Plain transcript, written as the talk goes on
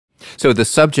So the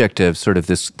subject of sort of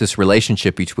this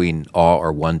relationship between awe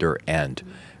or wonder and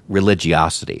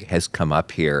religiosity has come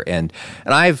up here, and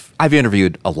I've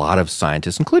interviewed a lot of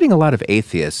scientists, including a lot of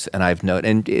atheists, and I've noted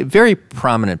and very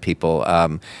prominent people,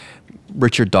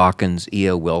 Richard Dawkins,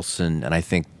 E.O. Wilson, and I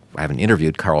think I haven't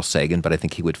interviewed Carl Sagan, but I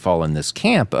think he would fall in this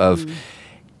camp of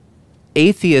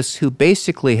atheists who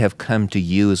basically have come to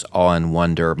use awe and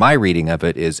wonder. My reading of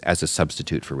it is as a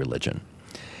substitute for religion,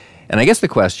 and I guess the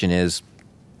question is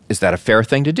that a fair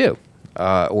thing to do,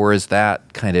 or is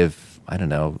that kind of, I don't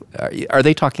know, are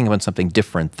they talking about something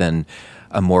different than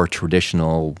a more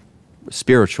traditional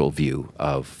spiritual view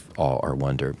of awe or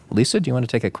wonder? Lisa, do you want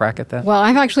to take a crack at that? Well,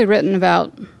 I've actually written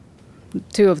about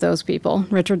two of those people,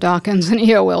 Richard Dawkins and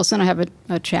E.O. Wilson. I have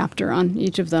a chapter on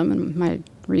each of them in my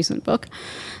recent book.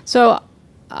 So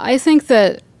I think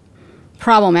that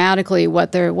problematically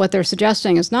what they're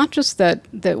suggesting is not just that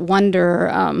wonder,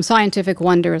 scientific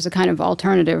wonder is a kind of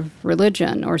alternative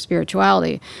religion or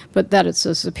spirituality, but that it's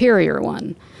a superior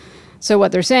one. So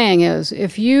what they're saying is,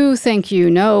 if you think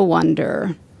you know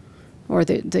wonder, or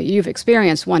that you've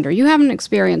experienced wonder, you haven't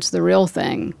experienced the real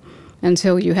thing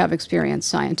until you have experienced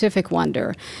scientific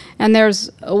wonder. And there's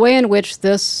a way in which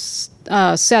this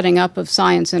setting up of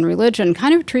science and religion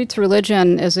kind of treats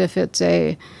religion as if it's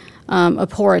a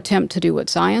poor attempt to do what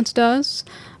science does,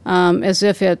 as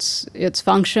if its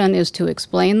function is to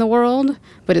explain the world,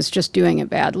 but it's just doing it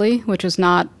badly, which is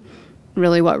not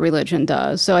really what religion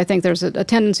does. So I think there's a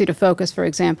tendency to focus, for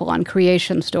example, on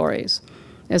creation stories,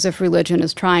 as if religion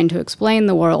is trying to explain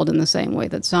the world in the same way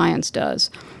that science does.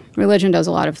 Religion does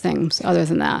a lot of things other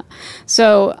than that.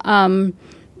 So,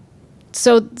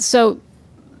 so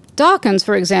Dawkins,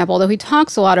 for example, though he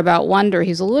talks a lot about wonder,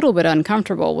 he's a little bit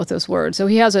uncomfortable with this word. So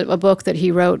he has a book that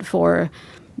he wrote for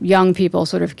young people,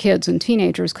 sort of kids and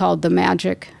teenagers, called The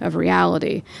Magic of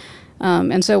Reality.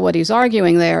 And so what he's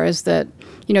arguing there is that,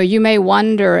 you may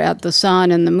wonder at the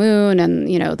sun and the moon and,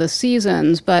 the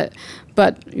seasons, but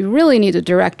you really need to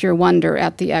direct your wonder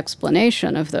at the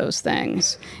explanation of those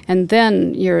things. And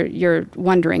then you're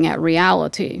wondering at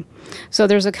reality. So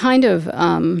there's a kind of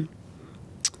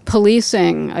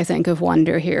policing, I think, of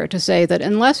wonder here, to say that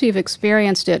unless you've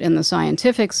experienced it in the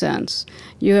scientific sense,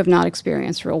 you have not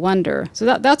experienced real wonder.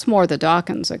 So that's more the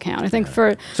Dawkins account. I think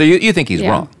So you think he's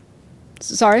wrong?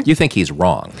 Sorry? You think he's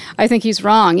wrong? I think he's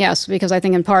wrong, yes, because I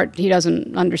think in part he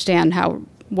doesn't understand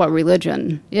what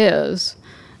religion is.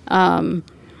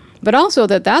 But also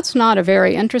that's not a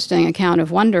very interesting account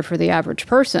of wonder for the average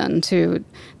person, to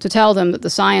tell them that the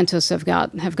scientists have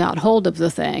got hold of the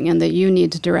thing and that you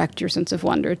need to direct your sense of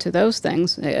wonder to those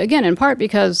things. Again, in part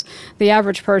because the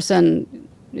average person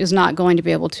is not going to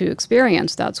be able to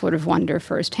experience that sort of wonder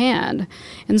firsthand.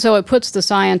 And so it puts the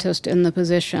scientist in the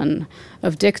position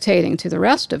of dictating to the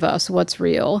rest of us what's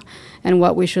real and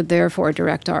what we should therefore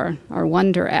direct our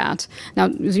wonder at. Now,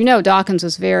 as you know, Dawkins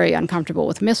is very uncomfortable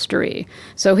with mystery.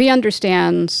 So he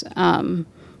understands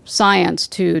science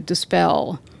to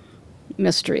dispel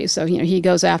mystery. So, he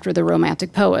goes after the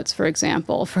Romantic poets, for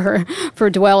example, for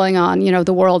dwelling on,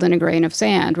 the world in a grain of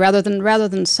sand. Rather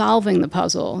than solving the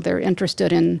puzzle, they're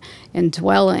interested in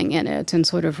dwelling in it and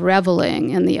sort of reveling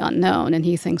in the unknown. And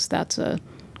he thinks that's a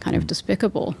kind of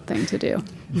despicable thing to do.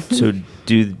 So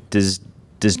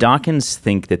does Dawkins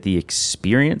think that the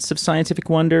experience of scientific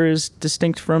wonder is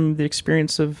distinct from the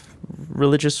experience of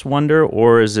religious wonder,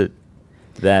 or is it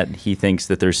that he thinks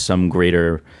that there's some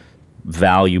greater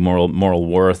value, moral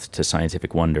worth to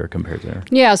scientific wonder compared to?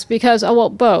 Yes, because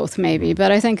both maybe,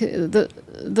 but I think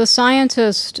the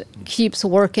scientist keeps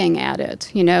working at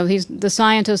it. The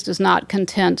scientist is not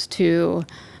content to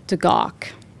gawk.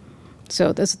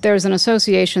 So there's an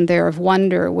association there of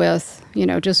wonder with,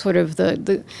 just sort of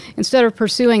the instead of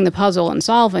pursuing the puzzle and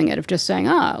solving it, of just saying,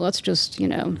 let's just,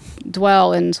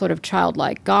 dwell in sort of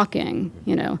childlike gawking,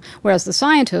 whereas the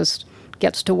scientist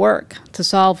gets to work to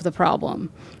solve the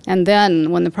problem. And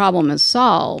then when the problem is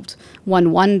solved,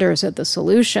 one wonders at the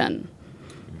solution,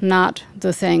 not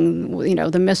the thing,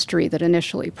 the mystery that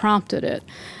initially prompted it.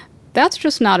 That's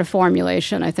just not a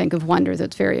formulation, I think, of wonder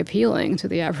that's very appealing to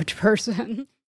the average person.